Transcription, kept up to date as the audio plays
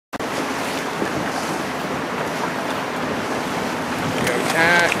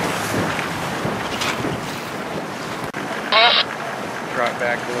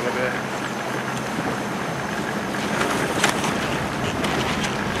back a little bit.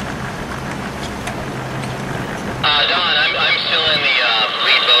 Don, I'm still in the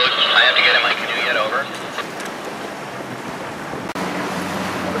lead boat. I have to get in my canoe yet, over.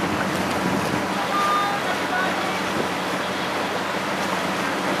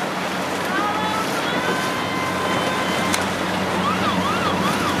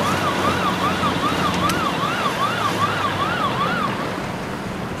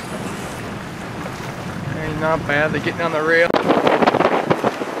 Hey, not bad, they're getting on the rail.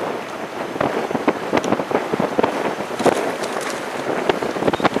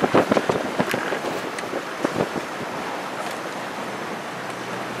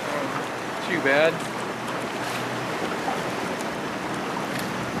 Too bad.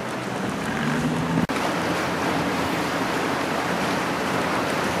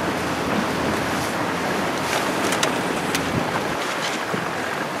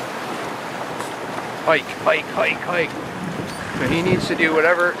 Hike. So he needs to do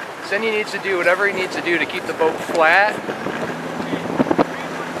whatever. Cindy needs to do whatever he needs to do to keep the boat flat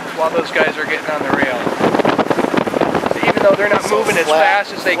while those guys are getting on the rail. Even though they're not moving as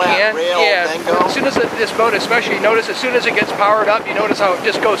fast as they can. Yeah, as soon as this boat, especially, notice as soon as it gets powered up, you notice how it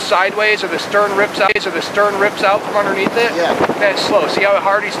just goes sideways, or the stern rips out from underneath it. Yeah. That's slow. See how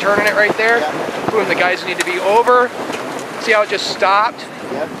hard he's turning it right there? Yeah. Boom, the guys need to be over. See how it just stopped?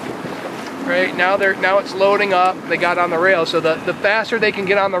 Yep. Right, now it's loading up. They got on the rail, so the faster they can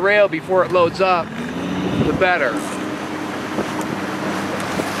get on the rail before it loads up, the better.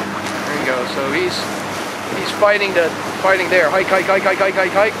 There you go. So he's fighting there. Hike.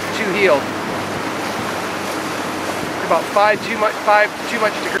 2 heeled. About 5 too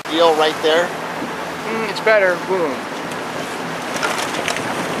much degree. Heel right there. It's better. Boom.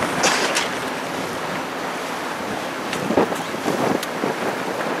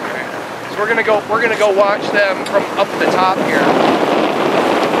 Okay. So we're gonna go watch them from up the top here.